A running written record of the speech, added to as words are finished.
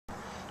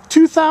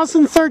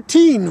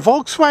2013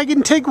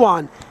 Volkswagen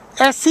Tiguan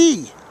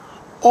SE,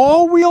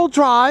 all-wheel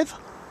drive,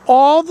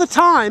 all the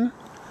time,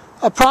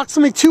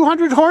 approximately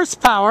 200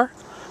 horsepower,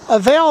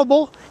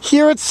 available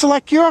here at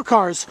Select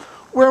Eurocars,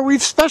 where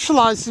we've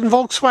specialized in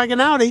Volkswagen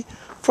Audi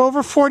for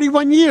over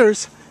 41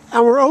 years,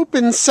 and we're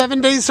open 7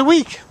 days a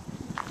week.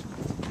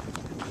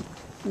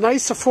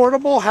 Nice,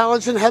 affordable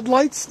halogen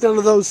headlights, none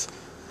of those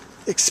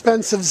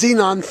expensive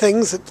xenon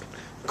things that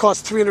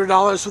cost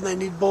 $300 when they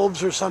need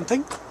bulbs or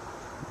something.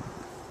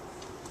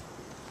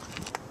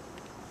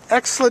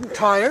 Excellent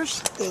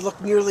tires, they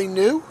look nearly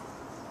new.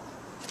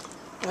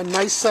 A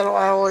nice set of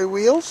alloy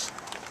wheels.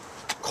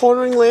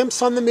 Cornering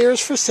lamps on the mirrors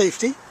for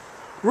safety.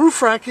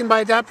 Roof racking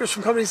by adapters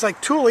from companies like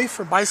Thule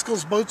for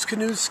bicycles, boats,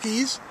 canoes,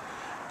 skis.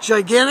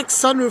 Gigantic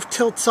sunroof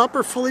tilts up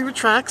or fully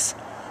retracts.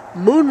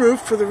 Moonroof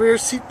for the rear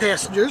seat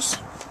passengers.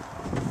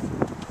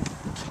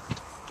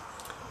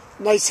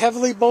 Nice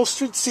heavily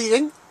bolstered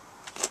seating.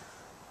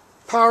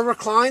 Power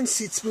recline,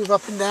 seats move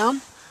up and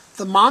down.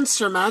 The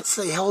monster mats,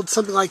 they held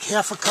something like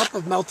half a cup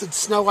of melted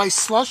snow ice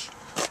slush.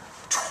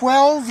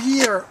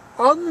 12-year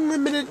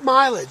unlimited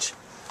mileage.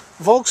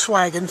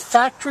 Volkswagen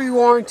factory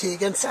warranty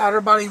against outer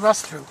body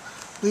rust through.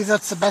 I believe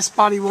that's the best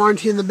body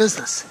warranty in the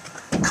business.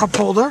 Cup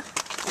holder.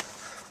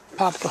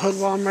 Pop the hood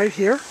while I'm right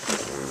here.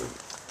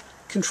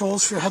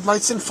 Controls for your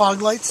headlights and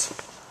fog lights.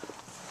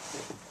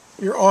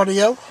 Your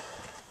audio.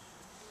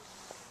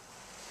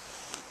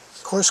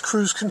 Of course,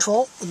 cruise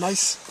control. A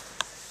nice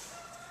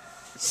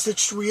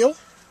stitched wheel.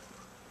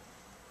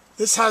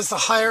 This has the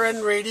higher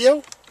end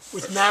radio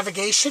with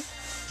navigation.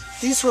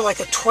 These were like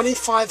a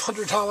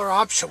 $2,500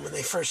 option when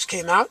they first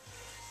came out.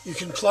 You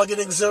can plug in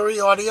auxiliary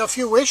audio if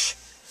you wish.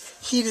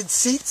 Heated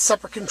seats,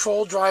 separate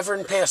control, driver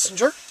and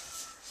passenger.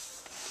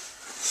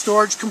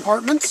 Storage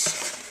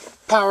compartments,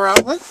 power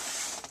outlet,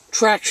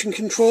 traction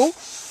control.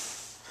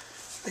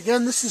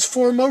 Again, this is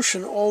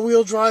 4Motion,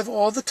 all-wheel drive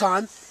all the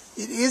time.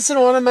 It is an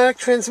automatic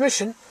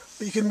transmission,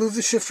 but you can move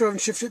the shifter over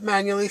and shift it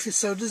manually if you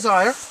so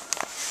desire.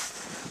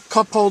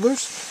 Cup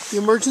holders. The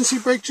emergency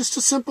brake, just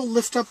a simple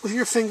lift up with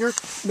your finger,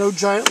 no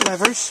giant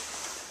levers.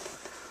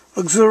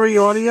 Auxiliary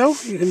audio,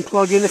 you can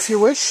plug in if you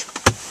wish.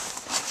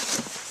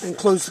 And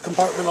close the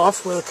compartment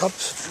off where the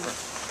cups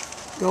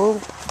go,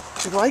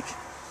 if you'd like.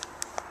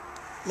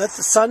 Let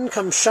the sun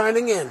come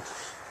shining in.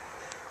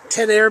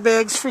 10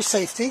 airbags for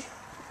safety.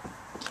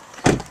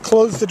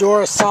 Close the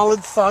door, a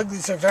solid thug.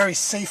 These are very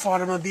safe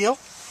automobile.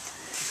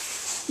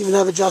 Even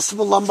have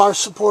adjustable lumbar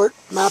support,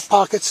 map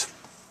pockets.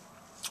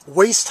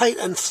 Waist height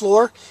and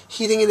floor,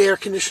 heating and air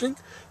conditioning,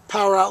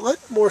 power outlet,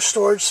 more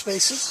storage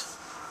spaces,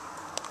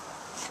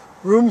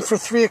 room for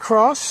 3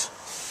 across,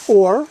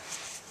 or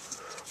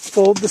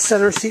fold the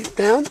center seat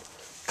down,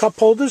 cup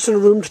holders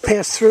and room to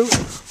pass through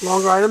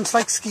longer items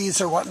like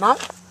skis or whatnot.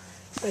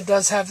 It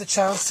does have the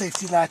child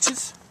safety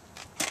latches.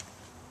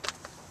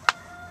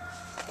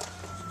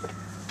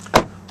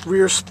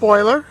 Rear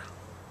spoiler,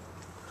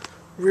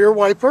 rear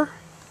wiper.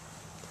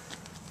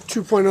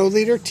 2.0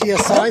 liter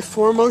TSI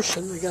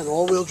 4Motion, again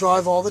all-wheel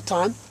drive all the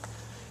time.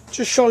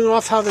 Just showing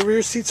off how the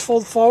rear seats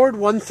fold forward,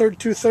 1/3,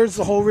 2/3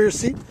 the whole rear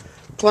seat.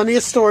 Plenty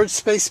of storage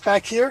space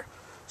back here.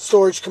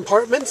 Storage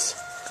compartments,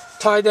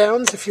 tie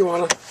downs if you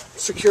want to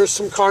secure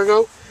some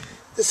cargo.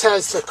 This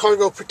has the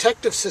cargo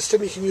protective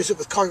system. You can use it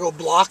with cargo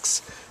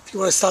blocks if you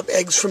want to stop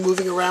eggs from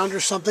moving around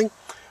or something.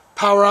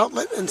 Power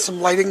outlet and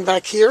some lighting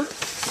back here.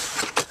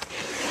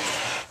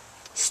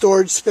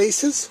 Storage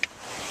spaces.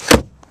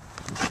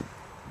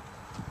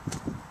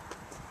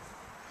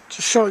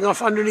 Just showing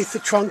off underneath the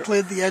trunk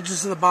lid, the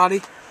edges of the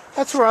body.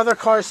 That's where other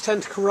cars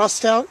tend to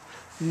rust out.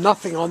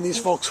 Nothing on these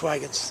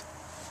Volkswagens.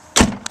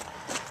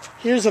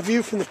 Here's a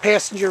view from the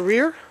passenger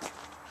rear.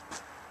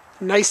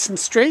 Nice and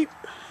straight.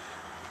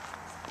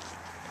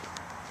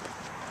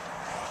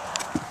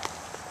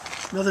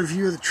 Another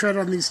view of the tread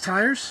on these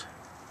tires.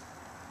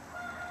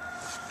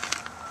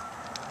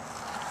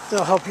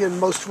 They'll help you in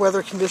most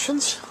weather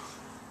conditions.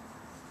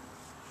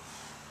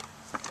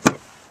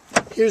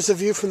 Here's a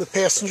view from the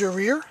passenger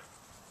rear.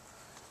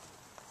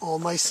 All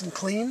nice and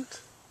clean.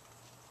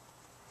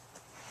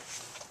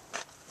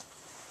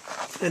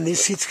 And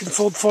these seats can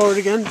fold forward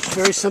again. It's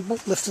very simple.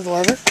 Lift of the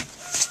lever.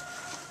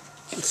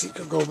 The seat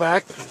can go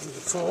back,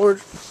 forward,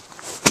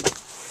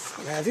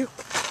 what have you.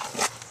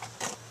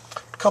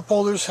 Cup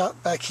holders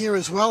back here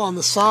as well on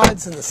the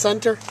sides and the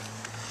center.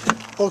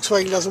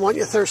 Volkswagen doesn't want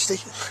you thirsty.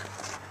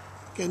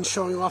 Again,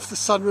 showing off the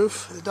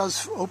sunroof. It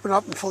does open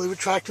up and fully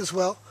retract as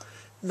well.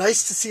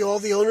 Nice to see all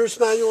the owner's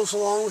manuals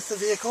along with the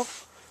vehicle.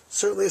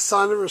 Certainly a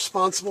sign of a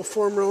responsible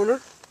former owner.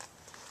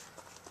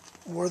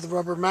 More of the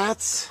rubber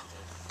mats,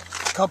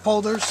 cup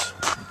holders,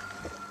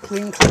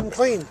 clean, clean,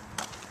 clean.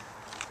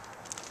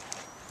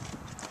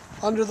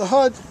 Under the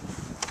hood,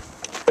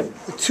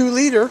 the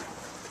 2-liter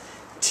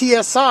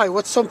TSI.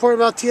 What's so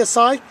important about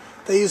TSI?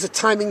 They use a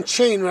timing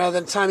chain rather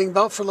than a timing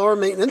belt for lower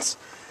maintenance.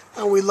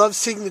 And we love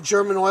seeing the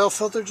German oil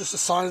filter, just a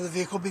sign of the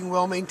vehicle being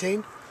well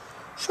maintained.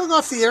 Showing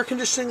off the air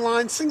conditioning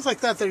lines, things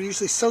like that. They're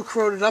usually so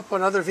corroded up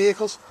on other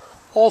vehicles.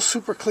 All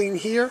super clean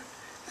here.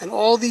 And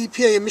all the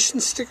EPA emission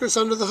stickers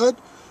under the hood.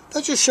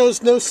 That just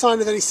shows no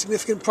sign of any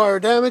significant prior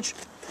damage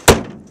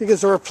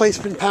because the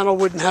replacement panel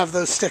wouldn't have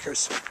those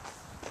stickers.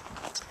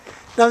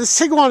 Now this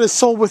Tiguan is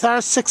sold with our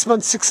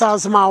 6-month,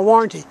 6,000-mile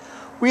warranty.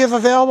 We have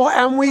available,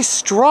 and we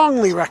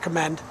strongly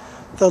recommend,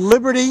 the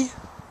Liberty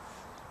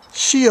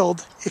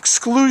Shield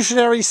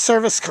exclusionary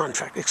service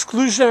contract.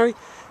 Exclusionary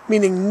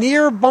meaning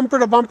near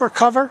bumper-to-bumper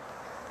cover.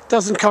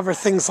 Doesn't cover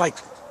things like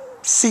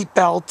seat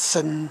belts,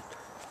 and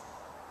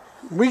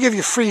we give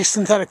you free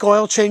synthetic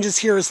oil changes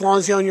here as long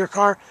as you own your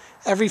car.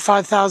 Every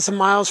 5,000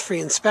 miles,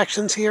 free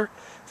inspections here.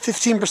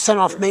 15%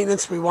 off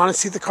maintenance. We want to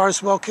see the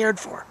cars well cared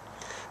for.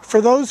 For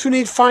those who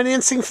need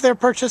financing for their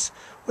purchase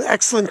with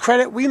excellent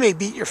credit, we may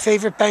beat your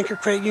favorite bank or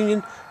credit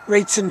union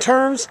rates and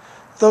terms.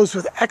 Those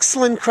with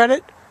excellent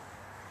credit,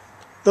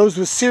 those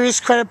with serious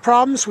credit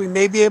problems, we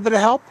may be able to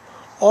help.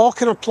 All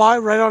can apply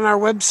right on our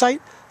website,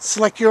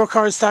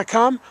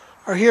 selecteurocars.com,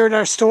 or here at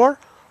our store.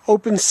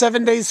 Open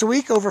 7 days a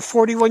week, over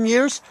 41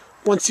 years.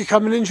 Once you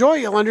come and enjoy,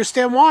 you'll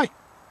understand why.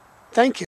 Thank you.